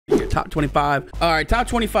top 25. All right, top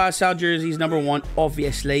 25 South Jersey's number 1,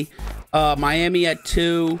 obviously. Miami at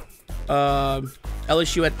 2,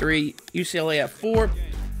 LSU at 3, UCLA at 4,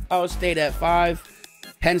 Ohio State at 5,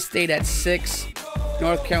 Penn State at 6,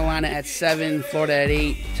 North Carolina at 7, Florida at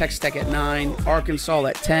 8, Texas Tech at 9, Arkansas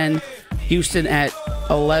at 10, Houston at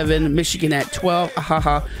 11, Michigan at 12,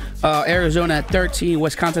 Arizona at 13,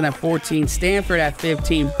 Wisconsin at 14, Stanford at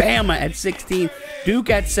 15, Bama at 16, Duke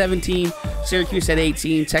at 17, Syracuse at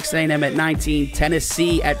 18, Texas A&M at 19,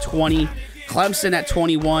 Tennessee at 20, Clemson at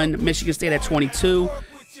 21, Michigan State at 22,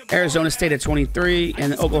 Arizona State at 23,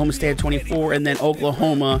 and Oklahoma State at 24, and then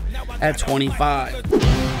Oklahoma at 25.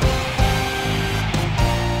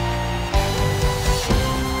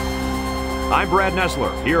 I'm Brad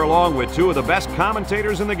Nessler, here along with 2 of the best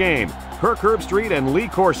commentators in the game, Kirk Herbstreit and Lee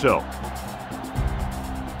Corso.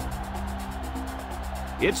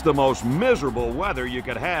 It's the most miserable weather you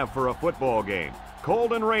could have for a football game.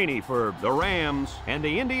 Cold and rainy for the Rams and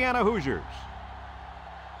the Indiana Hoosiers.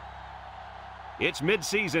 It's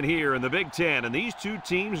mid-season here in the Big Ten, and these 2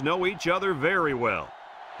 teams know each other very well.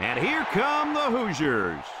 And here come the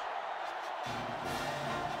Hoosiers.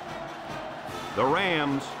 The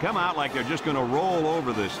Rams come out like they're just going to roll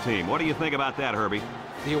over this team. What do you think about that, Herbie?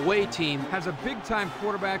 The away team has a big-time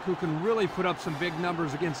quarterback who can really put up some big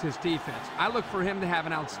numbers against his defense. I look for him to have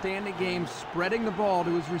an outstanding game spreading the ball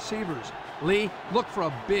to his receivers. Lee, look for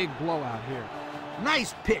a big blowout here.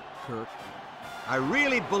 Nice pick, Kirk. I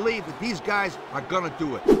really believe that these guys are going to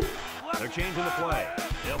do it. They're changing the play.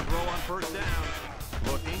 They'll throw on first down.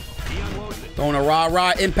 Looking. He unloads it. Throwing a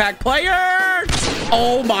rah-rah impact player.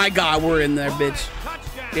 Oh, my God. We're in there, bitch.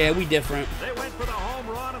 Yeah, we different. They went for the home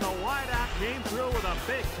run, and the wideout came through with a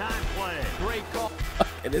big-time play. Great call.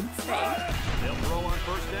 Fucking insane. They'll throw on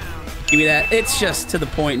first down. Give me that. It's just to the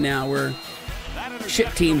point now where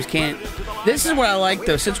shit teams can't. This is what I like,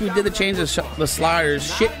 though. Since we did the change of the sliders,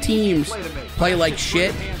 shit teams play like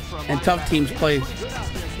shit, and tough teams play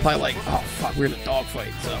like, oh, fuck, we're in a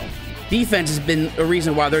dogfight. So defense has been a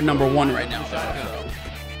reason why they're number 1 right now.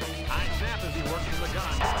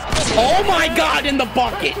 Oh, my God, in the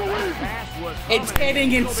bucket. It's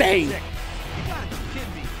getting insane.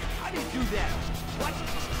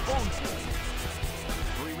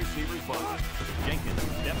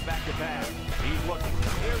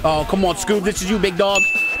 Oh, come on, Scoob. This is you, big dog.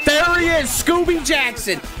 There he is, Scooby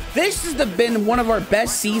Jackson. This has been one of our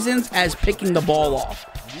best seasons as picking the ball off.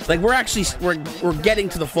 Like, we're getting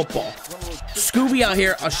to the football. Scooby out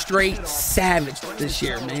here, a straight savage this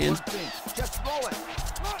year, man.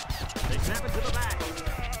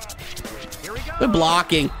 Good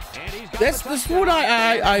blocking. This is what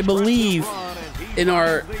I believe in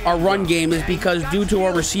our run game is because due to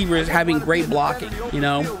our receivers having great blocking, you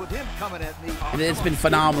know, and it's been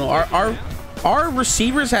phenomenal. Our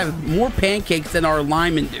receivers have more pancakes than our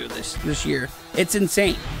linemen do this year. It's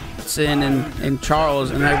insane. Sin and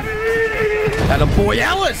Charles, and I had a boy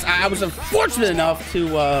Alias. I was unfortunate enough to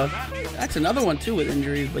that's another one too with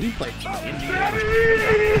injuries, but he played.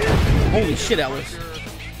 Holy shit, Alias.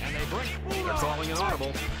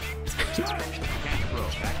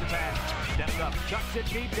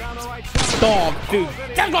 Dog, dude,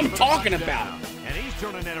 that's what I'm talking about.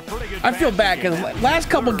 I feel bad because last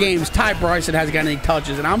couple games, Ty Bryson hasn't got any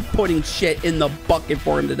touches, and I'm putting shit in the bucket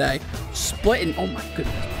for him today. Splitting. Oh my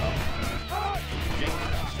goodness.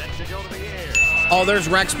 Oh, there's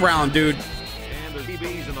Rex Brown, dude. And there's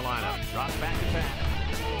DBs in the lineup. Drops back to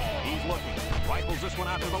pass. He's looking. Rifles this one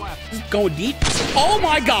out to the left. He's going deep. Oh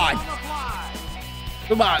my God.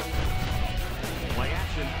 Come on. Play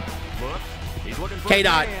action. Look. He's looking for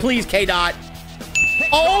K-Dot. Please, K-Dot.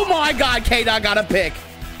 Oh my God, K-Dot got a pick.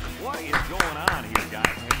 What is going on here,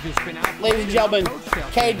 guys? Ladies and gentlemen,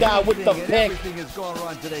 K-Dot with the pick.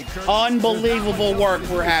 Unbelievable work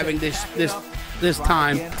we're having this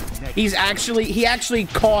time. He actually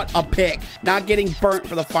caught a pick, not getting burnt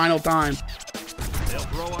for the final time. They'll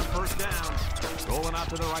throw on first down. Rolling out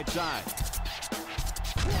to the right side.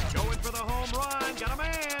 Going for the home run. Got a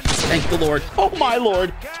man. Thank the Lord. Oh my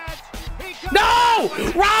Lord. No!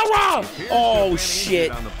 Rah-rah! Oh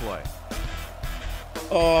shit.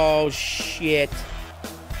 Oh shit.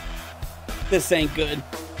 This ain't good.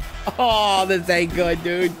 Oh, this ain't good,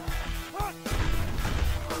 dude.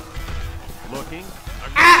 Looking.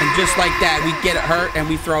 And just like that, we get hurt and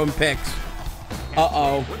we throw him picks.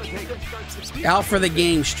 Uh-oh. Out for the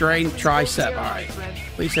game, strained tricep. All right.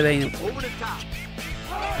 At least it ain't.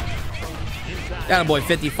 That boy,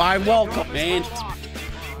 55. Welcome, man.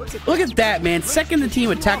 Look at that, man. Second the team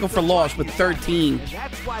with tackle for loss with 13.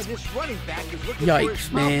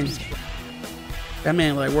 Yikes, man. That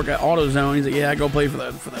man like work at AutoZone. He's like, yeah, I go play for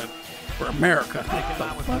America.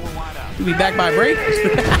 You'll be back by break.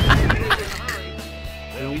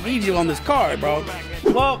 We need you on this card, bro.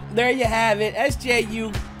 Well, there you have it.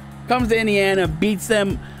 SJU comes to Indiana, beats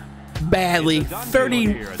them badly.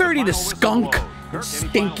 30 to skunk. It's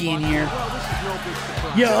stinky in here.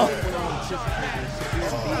 Yo.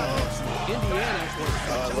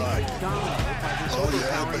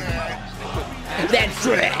 That's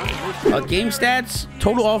right. Game stats,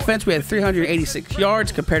 total offense, we had 386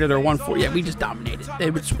 yards compared to their 140. Yeah, we just dominated.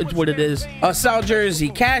 It's what it is. South Jersey,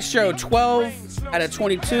 Castro, 12 out of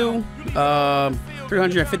 22.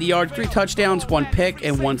 350 yards, 3 touchdowns, 1 pick,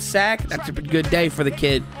 and 1 sack. That's a good day for the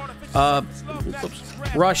kid.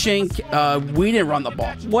 Rushing, we didn't run the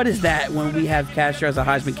ball. What is that when we have Castro as a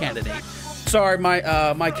Heisman candidate? Sorry,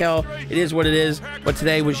 Michael, it is what it is. But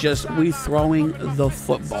today was just we throwing the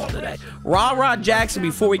football today. Rod Jackson,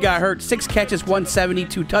 before we got hurt, 6 catches, 170,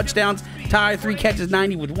 2 touchdowns. Ty, 3 catches,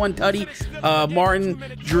 90 with 1 tutty. Martin,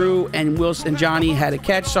 Drew, and Wilson and Johnny had a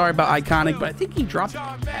catch. Sorry about Iconic, but I think he dropped the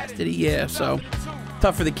pass, did he? Yeah, so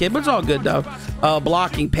tough for the kid, but it's all good though.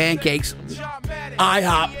 Blocking, pancakes.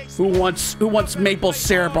 IHOP, who wants maple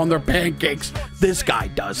syrup on their pancakes? This guy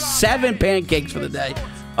does. 7 pancakes for the day.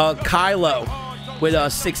 Kylo with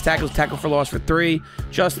 6 tackles, tackle for loss for 3.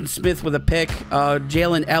 Justin Smith with a pick.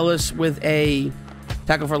 Jalen Ellis with a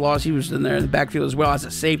tackle for loss. He was in there in the backfield as well as a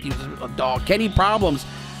safety. He was a dog. Kenny Problems,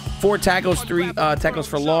 4 tackles, 3 tackles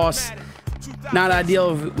for loss. Not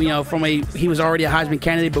ideal, he was already a Heisman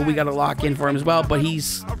candidate, but we got to lock in for him as well. But he'll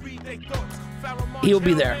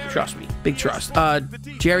be there. Trust me. Big trust.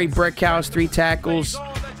 Jerry Brickhouse, 3 tackles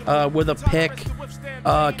with a pick.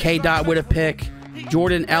 K-Dot with a pick.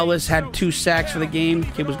 Jordan Ellis had 2 sacks for the game.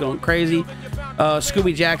 Kid was going crazy.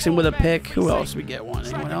 Scooby Jackson with a pick. Who else did we get one?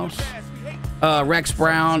 Anyone else? Rex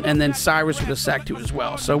Brown, and then Cyrus with a sack too as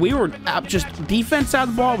well. So we were just defense out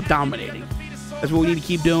of the ball, dominating. That's what we need to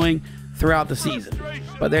keep doing throughout the season.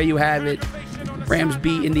 But there you have it. Rams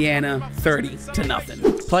beat Indiana 30-0.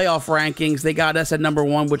 Playoff rankings, they got us at number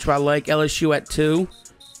 1, which I like. LSU at 2.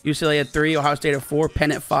 UCLA at 3. Ohio State at 4.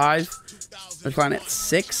 Penn at 5. North Carolina at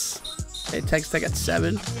 6. Texas Tech at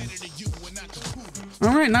 7.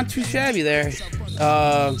 All right, not too shabby there.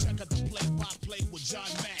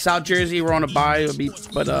 South Jersey, we're on a bye,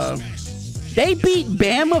 but they beat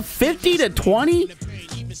Bama 50-20.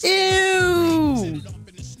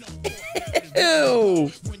 Ew. Ew.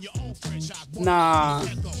 Nah.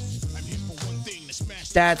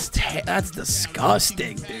 That's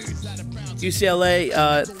disgusting, dude.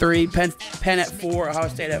 UCLA 3, Penn at 4, Ohio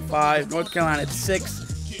State at 5, North Carolina at 6.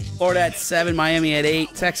 Florida at 7, Miami at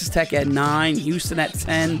 8, Texas Tech at 9, Houston at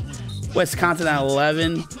 10, Wisconsin at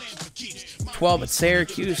 11, 12 at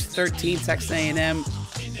Syracuse, 13 Texas A&M,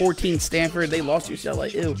 14 Stanford. They lost to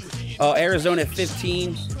UCLA. Ew. Arizona at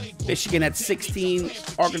 15, Michigan at 16,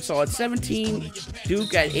 Arkansas at 17,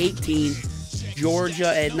 Duke at 18,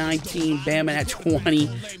 Georgia at 19, Bama at 20,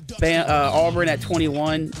 Auburn at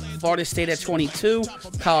 21, Florida State at 22,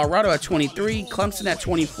 Colorado at 23, Clemson at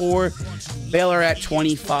 24, Baylor at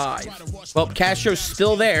 25. Well, Castro's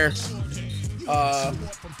still there,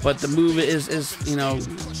 but the move is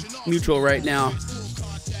mutual right now.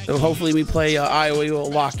 So hopefully we play Iowa. We will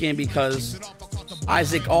lock in because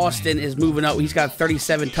Isaac Austin is moving up. He's got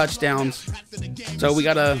 37 touchdowns. So we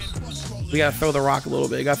gotta throw the rock a little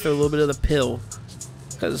bit. We gotta throw a little bit of the pill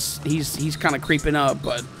because he's kind of creeping up.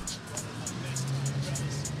 But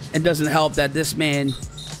it doesn't help that this man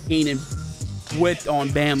gaining width on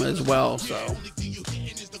Bama as well. So,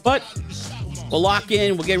 but we'll lock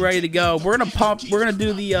in. We'll get ready to go. We're gonna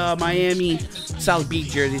do the Miami South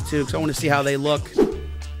Beach jerseys too because I want to see how they look.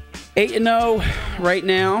 8-0 right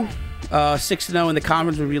now. 6-0 in the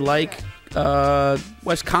conference would be like.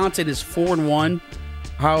 Wisconsin is 4-1.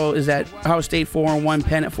 How is that? Ohio State 4-1,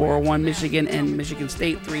 Penn at 4-1, Michigan and Michigan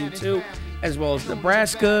State 3-2, as well as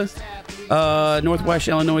Nebraska. Northwest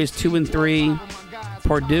Illinois is 2-3.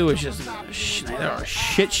 Purdue is just they're a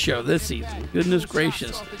shit show this season. Goodness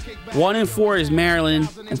gracious. 1-4 is Maryland,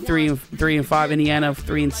 and 3-5 Indiana,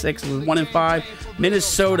 3-6 1-5.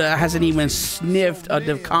 Minnesota hasn't even sniffed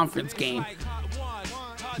a conference game.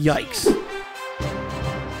 Yikes.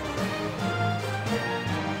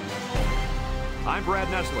 I'm Brad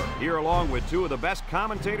Nessler, here along with 2 of the best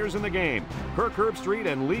commentators in the game, Kirk Herbstreit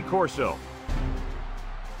and Lee Corso.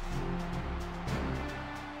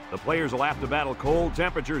 The players will have to battle cold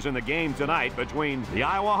temperatures in the game tonight between the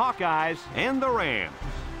Iowa Hawkeyes and the Rams.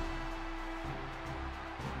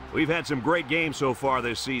 We've had some great games so far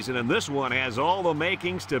this season, and this one has all the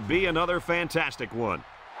makings to be another fantastic one.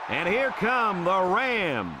 And here come the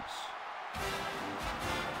Rams.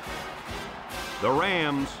 The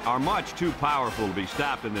Rams are much too powerful to be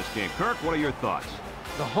stopped in this game. Kirk, what are your thoughts?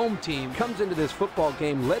 The home team comes into this football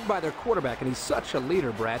game led by their quarterback, and he's such a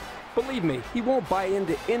leader, Brad. Believe me, he won't buy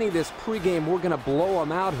into any of this pregame "we're going to blow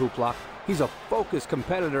him out" hoopla. He's a focused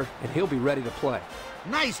competitor, and he'll be ready to play.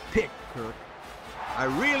 Nice pick, Kirk. I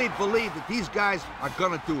really believe that these guys are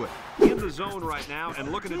going to do it. In the zone right now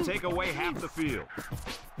and looking to take away half the field.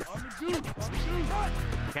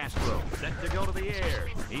 Castro set to go to the air.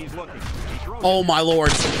 He's looking. He throws. Oh my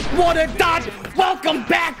Lord! What a dot! Welcome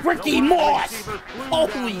back, Ricky Moss!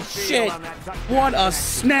 Holy shit! What a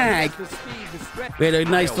snag! We had a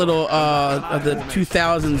nice little of the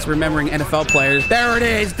 2000s remembering NFL players. There it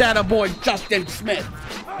is, that a boy Justin Smith.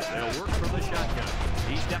 They'll work from the shotgun.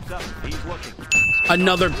 He steps up. He's looking.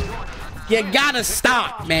 Another. You gotta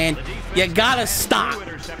stop, man. You gotta stop.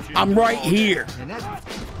 I'm right here.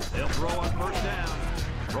 They'll throw on first down.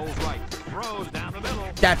 Rolls right. Throws down the middle.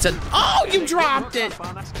 That's a. Oh, you dropped it.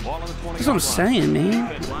 That's what I'm saying,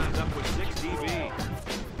 man.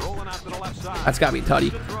 That's gotta be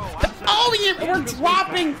Tutty. Oh, we're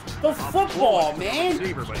dropping the football, man.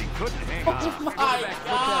 Oh my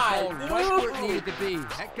God. Right where it needed to be.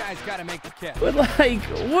 That guy's got to make the catch. But like,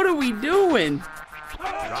 what are we doing?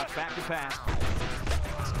 Drops back to pass.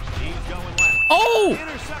 He's going left. Oh!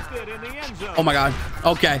 Intercepted in the end zone. Oh my God.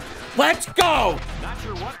 Okay. Let's go. Not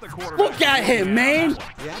sure what the quarterback. Look at him, man.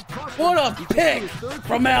 What a pick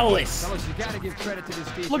from Alias. Fellas, you got to give credit to this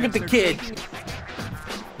defense. Look at the kid.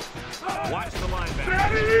 Watch the linebacker.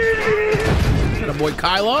 That a boy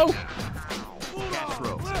Kylo.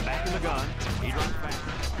 Castro back in the gun. He drops back.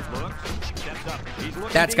 Looks. Steps up. He's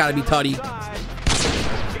looking. That's got to be Tutty.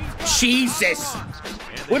 Jesus.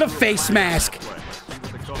 What a face mask.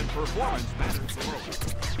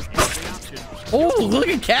 Oh, look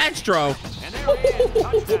at Castro.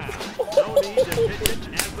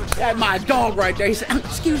 That's my dog right there. He said,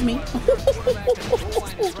 excuse me.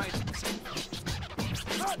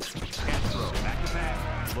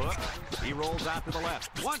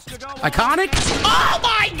 Iconic? Oh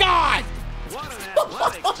my God!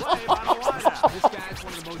 This guy's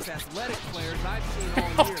one of the most athletic players I've seen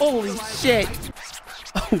all year. Holy shit.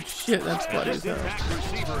 Oh shit, that's funny. This impact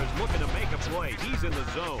receiver is looking to make a play. He's in the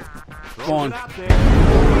zone. Go on.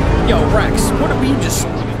 Yo, Rex, what are we just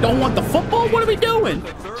don't want the football? What are we doing?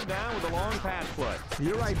 Third down with a long pass play.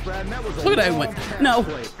 You're right, Brad. That was a Look at that one. No.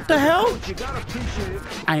 What the hell? You gotta appreciate it.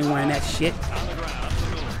 I ain't wearing that shit.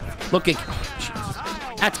 Look at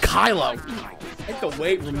that's Kylo. Take the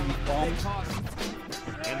weight room, you bum.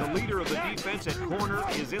 And the leader of the defense at corner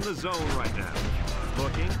is in the zone right now.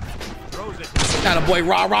 Looking. Throws it. Got a boy,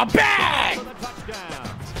 rah-rah, bang!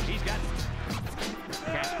 Touchdown. He's got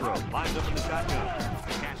Castro lines up in the shotgun.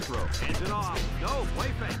 Castro hands it off. No,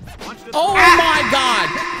 play fake. Wants to Oh my God!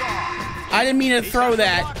 I didn't mean to throw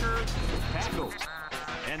that.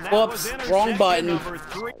 Whoops, wrong button.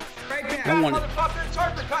 I want it.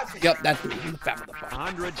 Yep, that's me.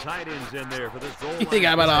 100 tight ends in there for this goal. You think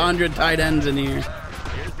I got 100 tight ends in here?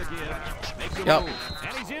 Here's the give. Yep.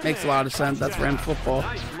 Makes a lot of sense. That's Rams football.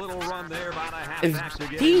 If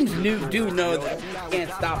teams do know that you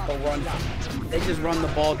can't stop the run, they just run the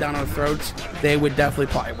ball down our throats, they would definitely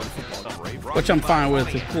probably win football games. Which I'm fine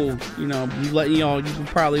with. It's cool. You know, you can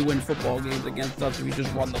probably win football games against us if you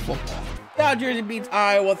just run the football. South Jersey beats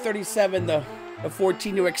Iowa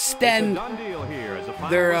 37-14 to extend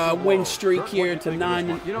their win streak here to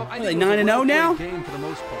 9. Are they 9-0 now?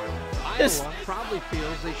 Just probably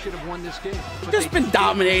feels they should have won this game. Just been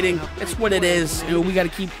dominating. It's what it is. You know, we got to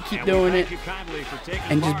keep doing it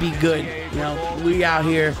and just be good. You know, we out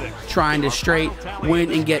here trying to straight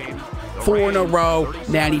win and get 4 in a row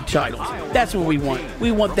natty titles. That's what we want.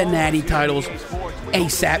 We want the natty titles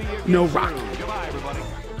ASAP. No rock. I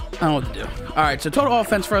don't know what to do. All right, so total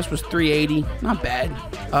offense for us was 380. Not bad.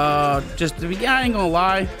 Just I ain't gonna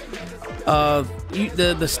lie.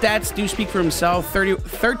 The stats do speak for themselves.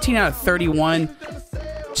 13 out of 31.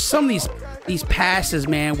 Some of these passes,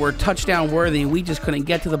 man, were touchdown worthy, and we just couldn't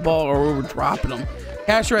get to the ball or we were dropping them.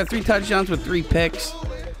 Castro had 3 touchdowns with 3 picks.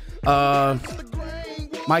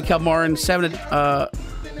 Michael Martin 7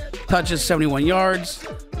 touches, 71 yards.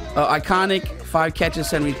 Iconic 5 catches,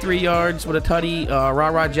 73 yards with a tutty.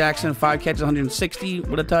 Rah-Rah Jackson 5 catches, 160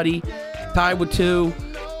 with a tutty. Tied with 2.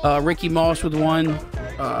 Ricky Moss with 1.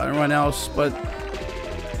 Everyone else, but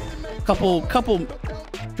couple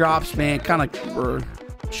drops, man, kind of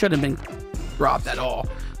shouldn't have been dropped at all.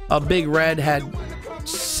 Big Red had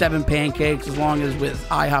 7 pancakes, as long as with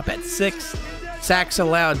IHOP at 6. Sacks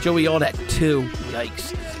allowed. Joey Old at 2.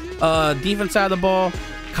 Yikes. Defense side of the ball,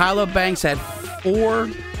 Kylo Banks had 4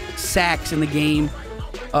 sacks in the game.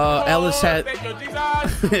 Ellis had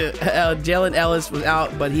Jalen Ellis was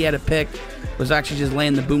out, but he had a pick. Was actually just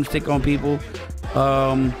laying the boomstick on people.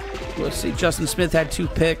 Let's see. Justin Smith had 2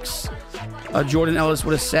 picks. Jordan Ellis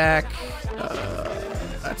with a sack.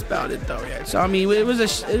 That's about it, though. Yeah. So I mean, it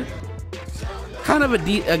was kind of a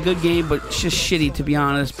good game, but just shitty, to be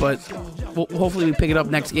honest. But hopefully we pick it up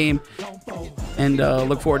next game, and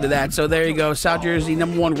look forward to that. So there you go. South Jersey,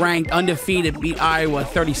 #1 ranked, undefeated, beat Iowa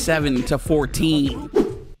 37-14.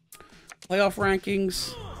 Playoff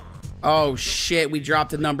rankings. Oh shit, we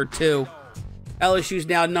dropped to #2. LSU's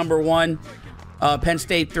now #1. Penn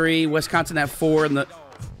State 3, Wisconsin at 4, and the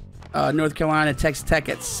North Carolina, Texas Tech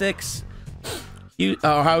at 6.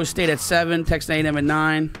 Ohio State at 7, Texas A&M at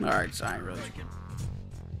 9. All right, so I ain't really.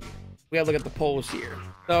 We gotta look at the polls here.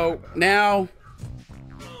 So now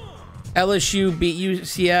LSU beat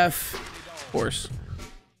UCF, of course.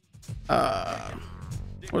 What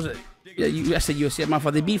was it? Yeah, I said UCF. My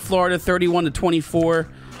fault. They beat Florida 31-24.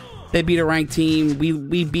 They beat a ranked team.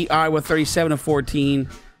 We beat Iowa 37-14,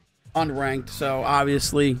 unranked. So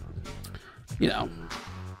obviously, you know,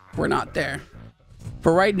 we're not there.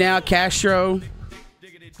 For right now, Castro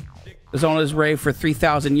is on his way for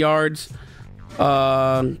 3,000 yards.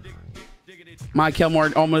 Mike Elmore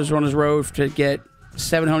almost on his road to get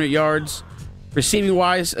 700 yards. Receiving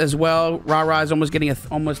wise as well, Ra is almost getting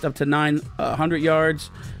almost up to 900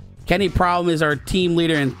 yards. Kenny Problem is our team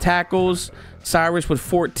leader in tackles. Cyrus with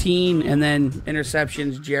 14, and then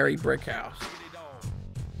interceptions, Jerry Brickhouse.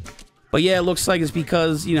 But yeah, it looks like it's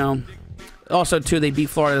because, you know, also too, they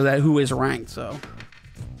beat Florida, who is ranked. So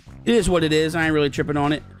it is what it is. I ain't really tripping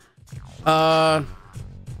on it.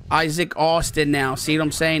 Isaac Austin now. See what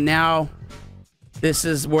I'm saying? Now this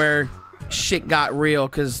is where shit got real,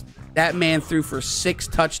 because that man threw for 6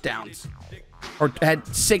 touchdowns, or had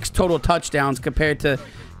 6 total touchdowns, compared to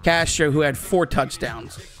Castro, who had 4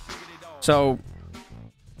 touchdowns. So,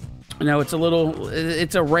 you know, it's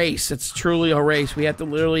a race. It's truly a race. We have to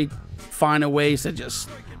literally find a ways to just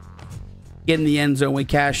get in the end zone with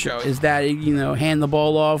Castro. Is that, you know, hand the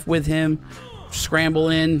ball off with him, scramble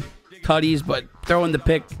in, tutties, but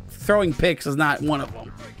throwing picks is not one of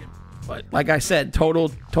them. But like I said, total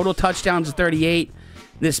touchdowns is 38.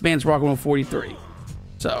 This man's rocking with 43.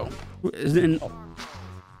 So,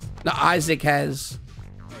 now Isaac has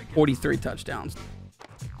 43 touchdowns.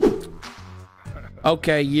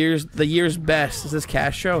 Okay, the year's best. Is this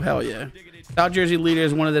Castro? Hell yeah. South Jersey leader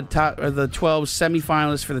is one of the top, or the 12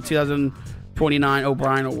 semifinalists for the 2029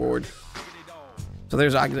 O'Brien Award. So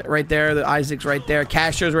there's right there. The Isaac's right there.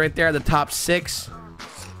 Castro's right there. The top 6.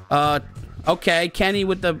 Okay, Kenny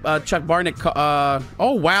with the Chuck Barnett.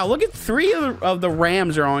 Oh wow, look at 3 of the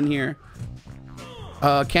Rams are on here.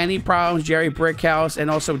 Kenny Problems, Jerry Brickhouse,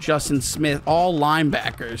 and also Justin Smith, all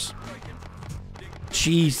linebackers.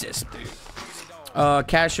 Jesus, dude.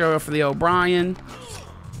 Castro for the O'Brien.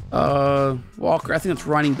 Walker, I think it's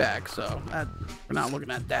running back, so we're not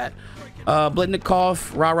looking at that.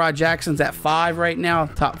 Blitnikoff, Ra Jackson's at 5 right now,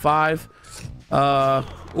 top 5.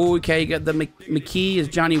 Okay, you got the McKee is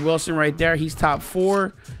Johnny Wilson right there. He's top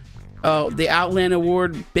 4. The Outland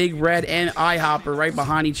Award, Big Red and IHopper right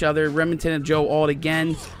behind each other. Remington and Joe Auld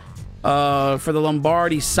again. For the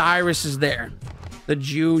Lombardi, Cyrus is there, the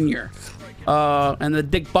junior. And the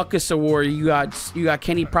Dick Buckus Award, you got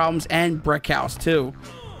Kenny Problems and Brickhouse too,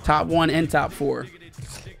 top 1 and top 4.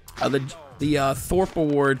 The Thorpe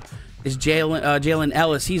Award is Jalen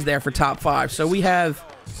Ellis. He's there for top 5. So we have,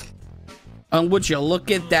 would you look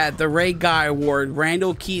at that, the Ray Guy Award,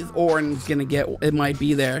 Randall Keith Orton's gonna get, it might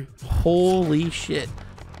be there. Holy shit.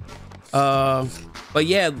 But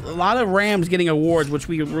yeah, a lot of Rams getting awards, which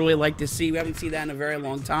we would really like to see. We haven't seen that in a very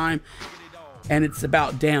long time. And it's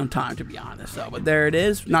about damn time, to be honest. So, but there it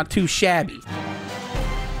is. Not too shabby.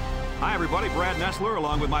 Hi, everybody. Brad Nessler,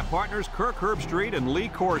 along with my partners Kirk Herbstreit and Lee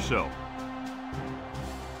Corso.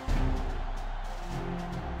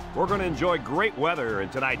 We're going to enjoy great weather in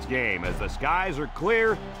tonight's game as the skies are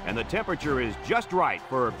clear and the temperature is just right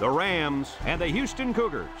for the Rams and the Houston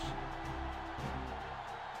Cougars.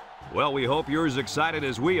 Well, we hope you're as excited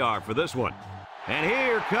as we are for this one. And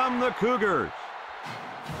here come the Cougars.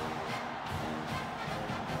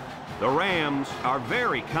 The Rams are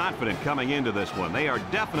very confident coming into this one. They are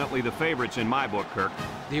definitely the favorites in my book, Kirk.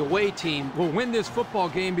 The away team will win this football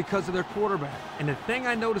game because of their quarterback. And the thing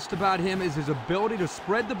I noticed about him is his ability to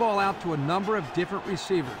spread the ball out to a number of different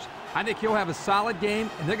receivers. I think he'll have a solid game,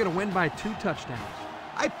 and they're going to win by 2 touchdowns.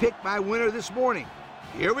 I picked my winner this morning.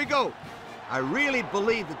 Here we go. I really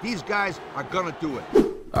believe that these guys are going to do it.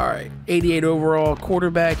 All right, 88 overall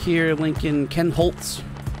quarterback here, Lincoln Ken Holtz.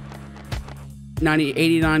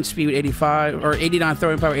 89 speed with 85, or 89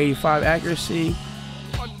 throwing power, 85 accuracy.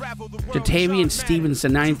 Jatavian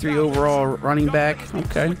Stevenson, 93 overall running back.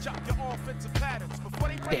 Okay.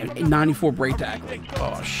 Damn, 94 break tackling.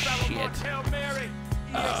 Oh, shit.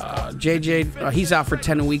 JJ, he's out for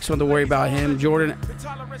 10 weeks, so don't have to worry about him. Jordan,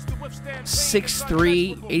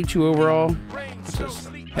 6'3", 82 overall.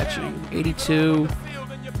 Catching, 82.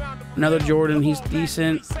 Another Jordan, he's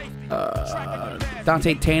decent.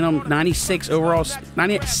 Dante Tatum, 96 overall,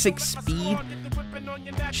 96 speed.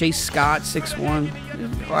 Chase Scott, 6'1".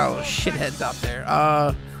 A lot of shitheads out there.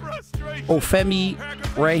 Ofemi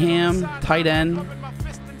Raham, tight end,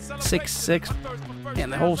 6'6".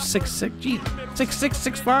 And the whole 6'6", geez,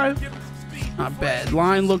 6'6", 6'5". Not bad.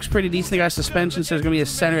 Line looks pretty decent. They got suspension, so there's going to be a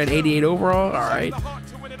center at 88 overall. All right.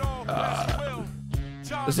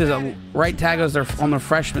 This is a right tackle as they're on the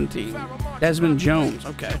freshman team. Desmond Jones.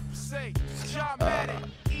 Okay.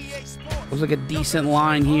 Looks like a decent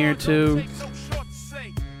line here, too.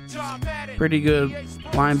 Pretty good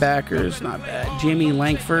linebackers. Not bad. Jimmy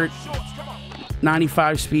Langford,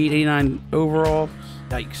 95 speed, 89 overall.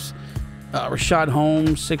 Yikes. Rashad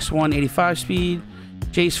Holmes, 6'1", 85 speed.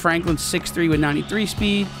 Jace Franklin, 6'3", with 93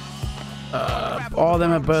 speed. All of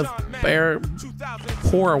them have both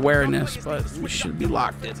poor awareness, but we should be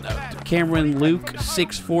locked in, though. Cameron Luke,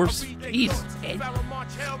 6'4", speed.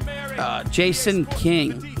 Jackson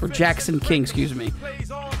King, excuse me.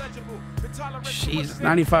 Jeez,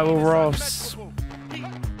 95 overall.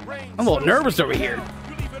 I'm a little nervous over here.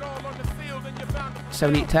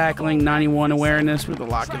 78 tackling, 91 awareness with a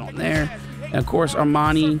lock-in on there. And of course,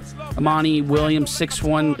 Amani Williams,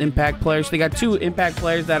 6'1", impact players. So they got 2 impact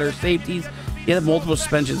players that are safeties. They have multiple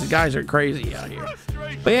suspensions. The guys are crazy out here.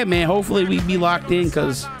 But yeah, man, hopefully we be locked in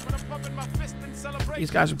because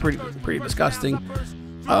these guys are pretty disgusting.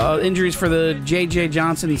 Injuries for the J.J.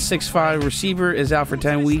 Johnson, 6'5" receiver, is out for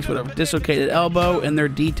 10 weeks with a dislocated elbow, and their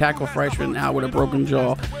D tackle freshman out with a broken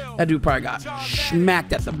jaw. That dude probably got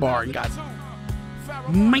smacked at the bar and got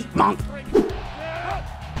monk.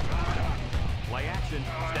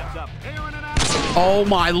 Oh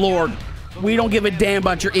my lord. We don't give a damn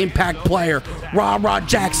about your impact player. Rod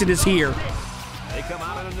Jackson is here. They come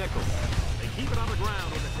out in a nickel. They keep it on the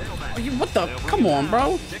ground with the tailback. What the? Come on,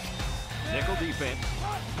 bro. Nickel defense.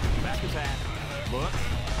 Back attack. Look.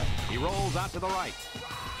 He rolls out to the right.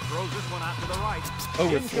 Throws this one out to the right.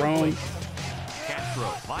 Overthrown.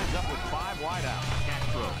 Castro lines up with 5 wide out.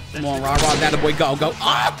 Castro. Come on, Rod. That boy, go.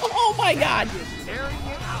 Oh my God. Airing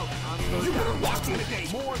it out on the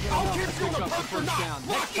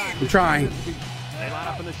I'm trying. They line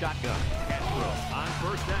up in the shotgun. Castro on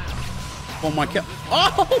first down. Oh my God.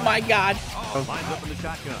 Oh my God. Lines up in the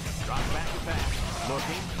shotgun. Drops back to pass.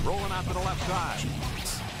 Looking. Rolling out to the left side.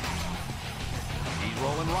 He's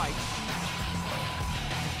rolling right.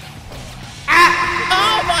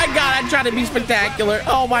 Oh my God. I'm trying to be spectacular.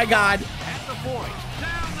 Oh my God. At the point.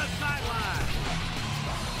 Down the sideline.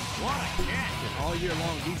 What a catch. All year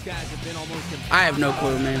long, these guys have been almost I have no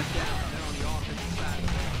clue, man.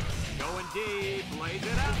 Going deep. Lays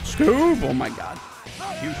it out. Scoop. Oh my God.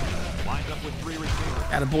 Houston lines up with 3 receivers.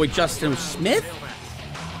 Got a boy, Justin Smith.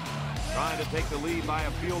 Trying to take the lead by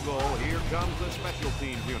a field goal. Here comes the special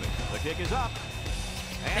teams unit. The kick is up.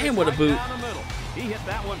 And Damn, what a boot. Down the middle. He hit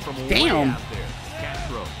that one from way Damn. out there.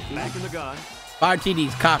 Castro back in the gun. 5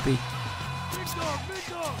 TDs, copy.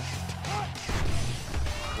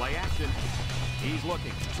 Play action. He's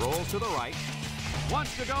looking. Rolls to the right.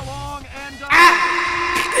 Wants to go long and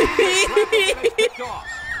kicked off.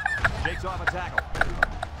 Shakes off a tackle.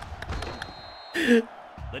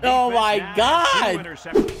 Oh my God. 2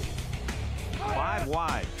 interceptions. 5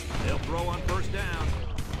 wide. They'll throw on first down.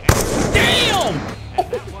 Damn!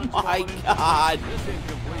 Oh my God.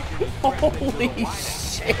 Holy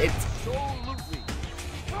shit. Absolutely.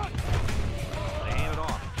 They hand it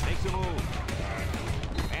off. Makes a move.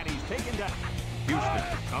 And he's taken down. Houston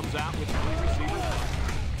comes out with 3 receivers.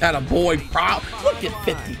 That a boy, prop. Look at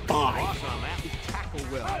 55. Awesome. That tackle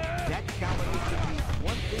well. That combination is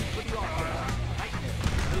one thing for the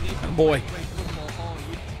offense. Boy.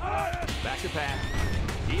 Back to pass.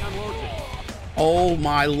 He unloads it. Oh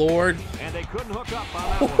my lord. And they couldn't hook up on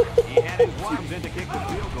that one. He had his arms in to kick the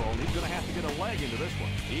field goal. He's going to have to get a leg into this one.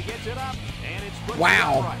 He gets it up, and it's put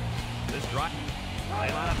wow. right. This drive,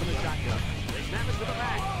 they line up in the shotgun. They snap it to the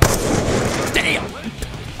back. Damn.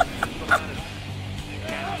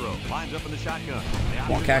 Castro lines up in the shotgun.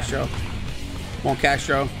 Come on, Castro. Come on,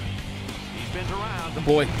 Castro. He spins around. The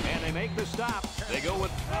boy. And they make the stop. They go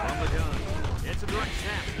with from the gun. It's a direct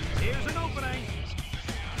snap. Here's an opening.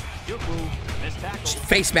 Good move. Missed tackle.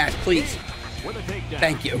 Face mask, please. With a takedown.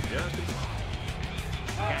 Thank you.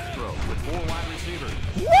 Castro with 4 wide receivers.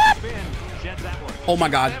 What? Spin, sheds that one. Oh my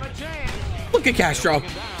God. Look at Castro.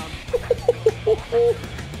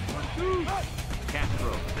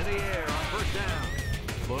 Castro in the air on first down.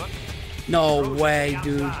 Look. No way,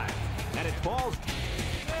 dude. And it falls.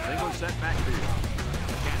 Single set backfield.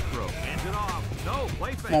 Castro ends it off. No,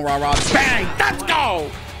 play fake. Come on, Rah. Bang! Let's go!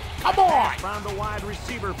 Come on! Found a wide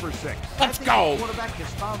receiver for 6. Let's go! The quarterback has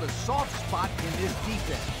found a soft spot in this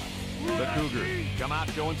defense. The Cougars come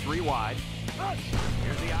out going 3 wide.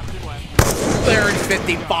 Here's the option left. There's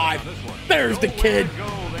 55. There's the kid. Go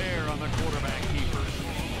there on the quarterback keeper.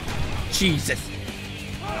 Jesus.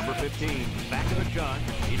 Number 15, back in the gun.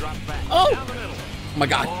 He drops back. Oh. Down the middle. Oh my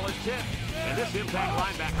God. Ball is tipped. And this impact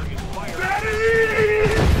linebacker is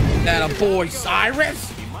fired. That a boy,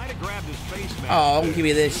 Cyrus. He might have grabbed his face mask. Oh, don't give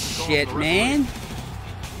me this shit, man.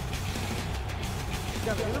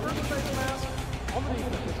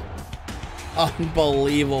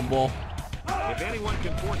 Unbelievable. If anyone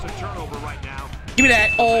can force a turnover right now, Give me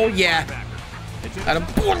that. Oh, yeah. it's in That a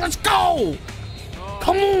boy, let's go.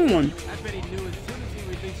 Come on. I bet he knew as soon as he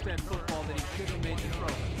released that football that he should have made the throw.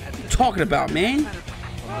 What you talking about, man?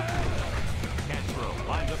 Castro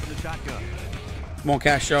lines up in the shotgun. Come on,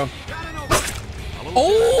 Castro. He's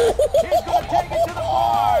going to take it to the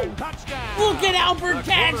Oh! line. Touchdown. Look at Albert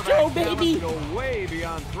The Castro, quarterback baby. Go way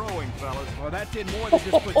beyond throwing, fellas. Well, that did more than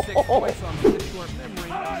just put 6 points on the short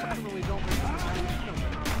memory. I really don't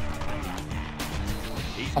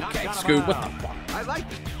He's knocked Okay, out of Scoot, what the bounds. fuck? I like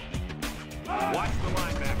it. Watch the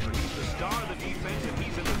linebacker. He's the star of the defense, and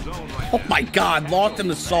he's in the zone right Oh now. my God, lost in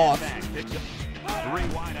the sauce. Back, picks up 3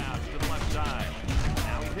 wideouts to the left side.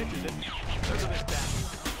 Now he pitches it. There's a mistake.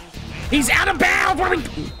 He's out of bounds. What are we?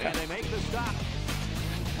 And they make the stop.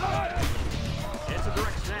 It's a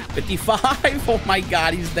direct snap. 55. Oh my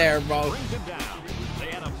God, he's there, bro. Brings him down. They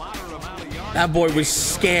had a moderate amount of yards. That boy was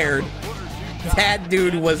scared. That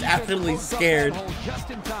dude was absolutely scared. just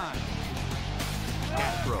in time.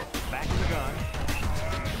 Castro back in the gun.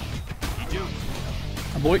 He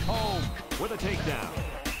jukes. My boy. Home with a takedown.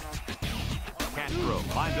 Castro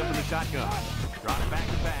lines up in the shotgun. Drops back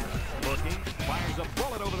to pass. Looking. Fires a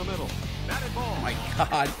bullet over the middle. Batted ball. Oh my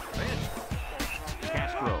God.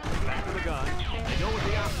 Castro back to the gun. They go with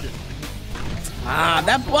the option. Ah,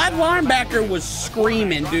 that black linebacker was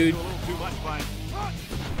screaming, dude. A little too much by him.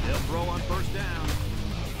 They'll throw on first down.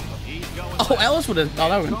 He's going Oh, Ellis would have. Oh,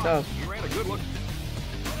 that would have been tough. He ran a good look.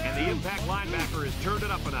 And the impact linebacker has turned it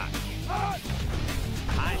up a notch.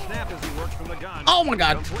 High snap as he works from the gun. Oh my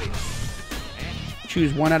God. Complete.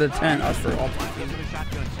 Choose 1 out of 10. Us for all. Lines into the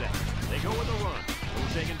shotgun set. They go with the run. Little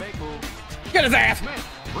shake and bake move. Get his ass. Smith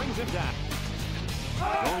brings him down.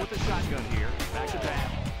 Going with the shotgun here. Back to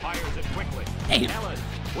pass. Fires it quickly. Damn. Ellis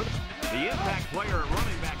with the impact player at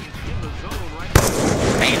running back is in the zone right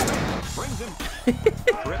Bam. now. Brings him.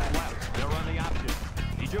 Trip left. They'll run the option.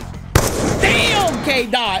 He jukes. Damn,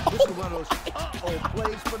 K-Dot. This is one of those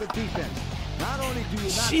plays for the defense. Not only do you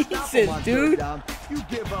not stop Jesus, them on dude. third down, you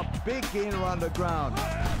give up big gain around the ground.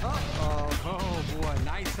 Uh-oh. Oh, boy.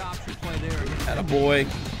 Nice option play there. That a boy.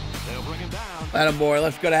 They'll bring him down. That a boy.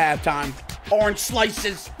 Let's go to halftime. Orange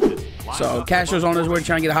slices. So Castro's on his way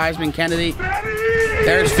trying to get a Heisman candidate.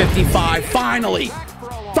 There's 55. Finally.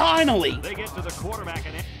 Finally. They get to the quarterback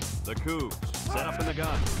and the Cougs set up in the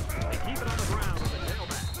gun. They keep it on the ground with the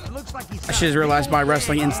tailback. It looks like he's I should have realized my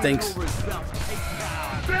wrestling instincts.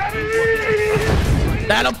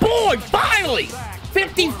 That a boy. Finally.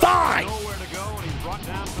 55. Nowhere to go, and he's brought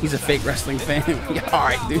down for He's the a fake wrestling fan. All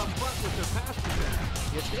right, dude.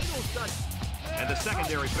 And the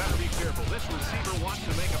secondary better be careful. This receiver wants to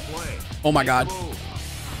make a play. Oh my God.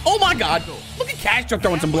 Oh my God. Look at Castro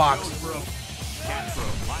throwing some blocks. Castro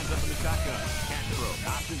lines up in the shotgun. Castro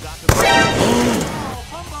options out to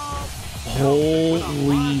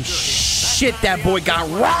Holy shit, that boy got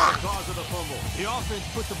rocked. cause of the fumble. The offense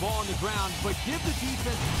put the ball on the ground, but give the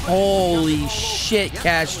defense. Holy shit,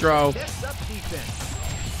 Castro. Steps up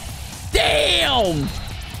defense. Damn.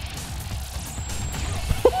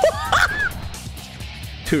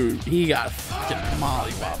 Dude, he got fucking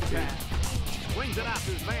mollywopped, dude. Swings it out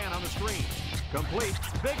to his man on the screen. Complete.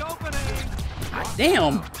 Big opening. God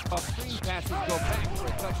damn. Screen passes go back for a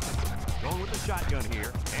touchdown. Going with the shotgun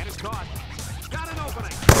here. And it's caught. Got an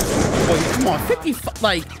opening. Boy, come on, 55,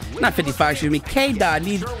 like, not 55, excuse me. K-Dot,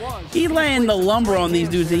 he laying the lumber on these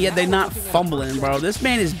dudes, and yet they're not fumbling, bro. This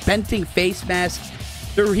man is benting face masks.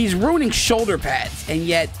 He's ruining shoulder pads, and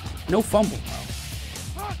yet no fumble,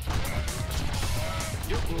 bro.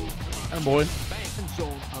 Oh, boy. Bank and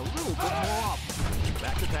zone a little bit more up.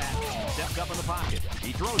 Back to pass. Steps up in the pocket.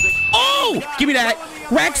 He throws it. Oh, give me that.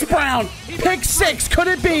 Rex Brown, pick 6. Could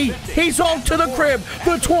it be? He's off to the crib.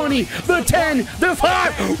 The 20, the 10, the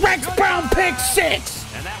 5. Rex Brown, pick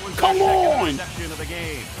 6. And that was Come the second on. interception of the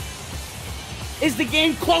game. Is the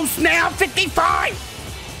game close now? 55.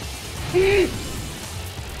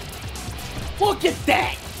 Look at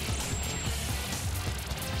that.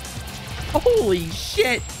 Holy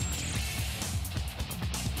shit.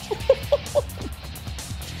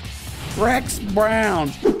 Rex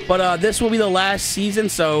Brown. But this will be the last season,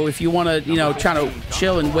 so if you want to, you know, try to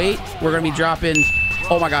chill and wait, we're going to be dropping.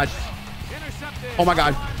 Oh my God. Oh my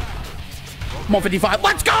God. Come on, 55.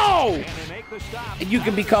 Let's go! And you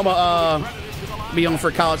can become be on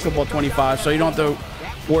for college football 25, so you don't have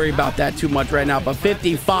to worry about that too much right now. But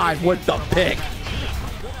 55 with the pick.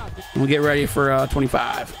 We'll get ready for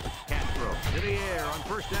 25. To the air on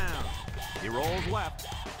first down. He rolls left.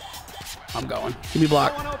 I'm going. Give me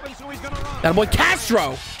block. That boy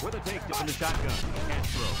Castro.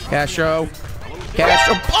 Castro.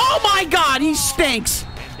 Oh my God, he stinks.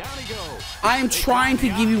 I am trying to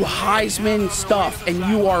give you Heisman stuff, and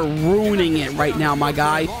you are ruining it right now, my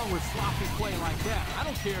guy.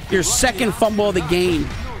 Your second fumble of the game.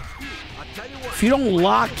 If you don't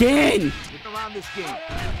lock in.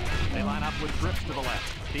 They line up with trips to the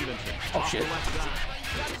left. Stevenson. Oh shit.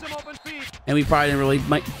 And we probably didn't really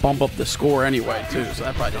might bump up the score anyway, too, so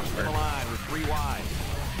that probably didn't hurt.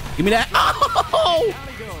 Give me that. Oh!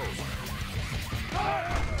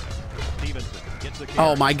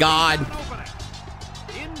 Oh my God.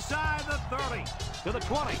 Inside the 30 to the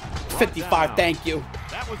 20. 55, thank you.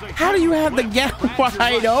 How do you have the gap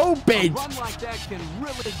wide open? Run like that can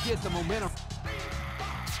really get the momentum.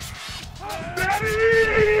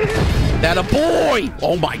 That a boy!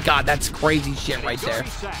 Oh my God, that's crazy shit right there.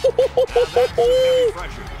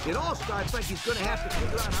 It all starts like he's going to have to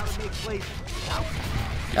figure out how to make plays.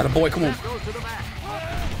 That a boy, come on.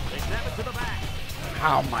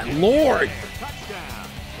 Oh my Lord!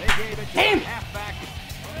 Damn!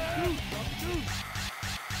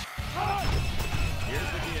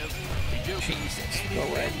 Jesus, go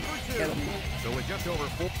ahead. Get him. So with just over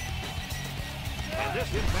 4. And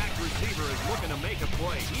this impact receiver is looking to make a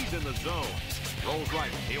play. He's in the zone. Rolls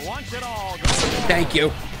right. He wants it all. Thank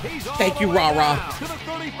you. Thank you, Rah-Rah. To the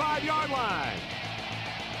 35-yard line.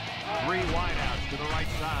 3 wideouts to the right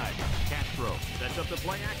side. Castro sets up the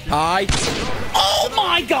play action. Hi. Oh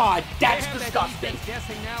my God, that's disgusting.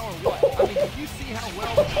 Guessing now or what? I mean, did you see how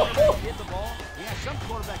well the quarterback hit the ball? Yeah, some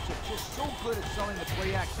quarterbacks are just so good at selling the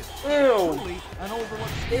play action. Truly an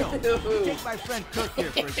overlooked skill. Take my friend Kirk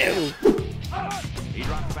here for a second. He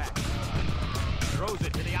drops back. Throws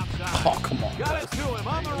it to the outside. Oh, come on. Got it to him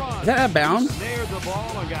on the run. Is that out of bounds? Snared the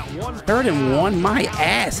ball and got 1. 3rd and 1, my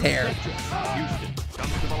ass hair. Houston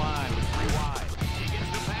comes to the line with 3 wide.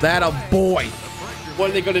 That a boy. What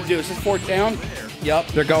are they going to do? Is this 4th down? Yep,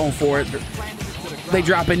 they're going for it. They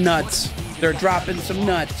dropping nuts. They're dropping some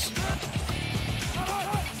nuts.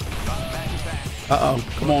 Uh-oh,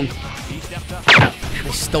 come on.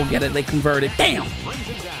 They still get it. They convert it. Damn.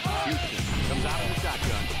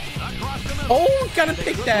 Oh, gotta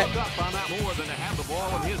pick that.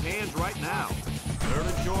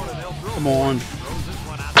 Come on.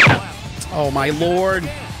 Oh, my Lord.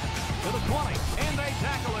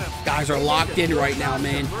 Guys are locked in right now,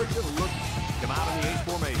 man.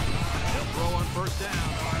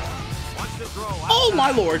 Oh,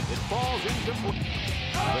 my Lord.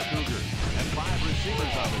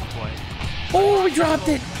 Oh, we dropped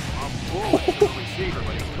it.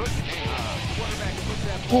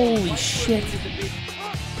 Holy shit.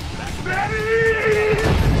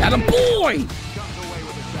 Atta boy.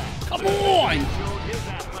 Come on.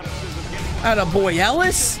 Atta boy,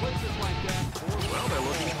 Ellis. Well, they're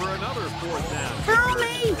looking for another 4th down.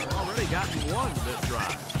 Hurley. Already gotten 1 this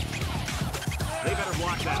drive. They better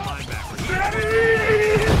block that linebacker.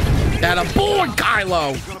 Atta boy,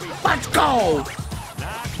 Kylo. Let's go.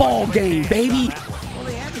 Ball game, baby. Well,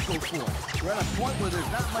 they had to go for it. We're at a point where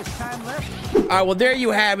there's not much time left. All right, well, there you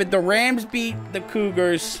have it. The Rams beat the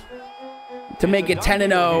Cougars to make it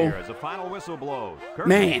 10-0.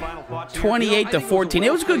 Man, 28-14.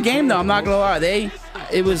 It was a good game, though. I'm not gonna lie.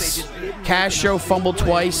 It was Castro fumbled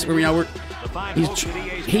twice. You know,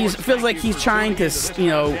 he feels like he's trying to, you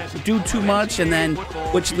know, do too much, and then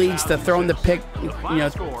which leads to throwing the pick, you know,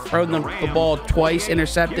 throwing the ball twice,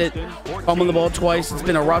 intercept it, fumbling the ball twice. It's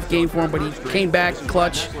been a rough game for him, but he came back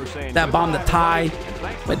clutch. That bomb to tie.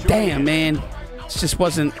 But damn, man, it just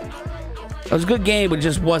wasn't. It was a good game, but it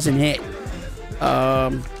just wasn't it.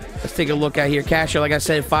 let's take a look at here. Castro, like I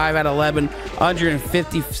said, 5 out of 11,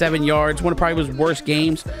 157 yards. One of probably his worst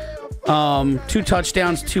games. 2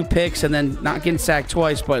 touchdowns, 2 picks, and then not getting sacked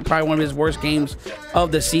twice, but probably one of his worst games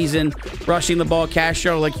of the season. Rushing the ball,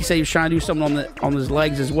 Castro, like you said, he was trying to do something on his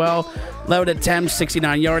legs as well. 11 attempts,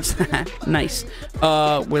 69 yards. Nice.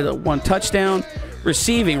 With 1 touchdown.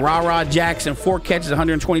 Receiving, Ra Jackson, 4 catches,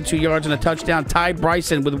 122 yards and a touchdown. Ty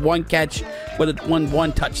Bryson with 1 catch with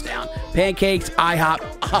one touchdown. Pancakes,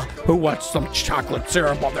 IHOP, who wants some chocolate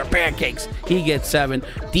syrup on their pancakes? He gets 7.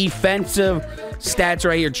 Defensive stats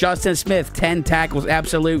right here. Justin Smith, 10 tackles,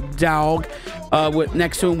 absolute dog.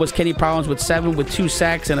 Next to him was Kenny Collins with 7, with 2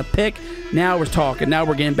 sacks and a pick. Now we're talking. Now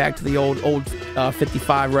we're getting back to the old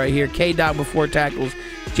 55 right here. K-Dot with 4 tackles.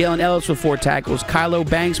 Jalen Ellis with 4 tackles. Kylo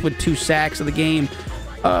Banks with 2 sacks of the game.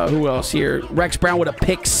 Who else here? Rex Brown with a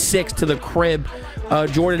pick 6 to the crib.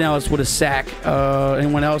 Jordan Ellis with a sack.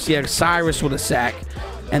 Anyone else? Yeah, Cyrus with a sack.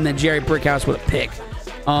 And then Jerry Brickhouse with a pick.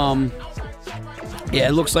 Yeah,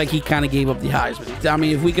 it looks like he kind of gave up the Heisman. I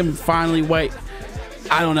mean, if we can finally wait,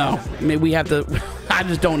 I don't know. I mean, we have to. I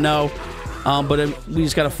just don't know. But we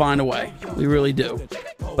just got to find a way. We really do.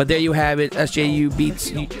 But there you have it. SJU beats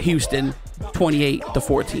Houston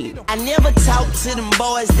 28-14. I never talked to them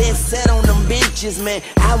boys that sat on them benches, man.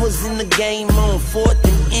 I was in the game on 4th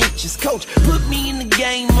and inches. Coach put me in the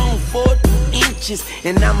game on 4th and inches,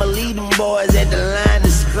 and I'ma lead them boys at the line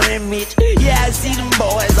of scrimmage. Yeah, I see them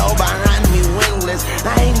boys all behind me wingless.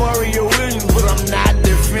 I ain't Mario Williams, but I'm not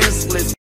defenseless.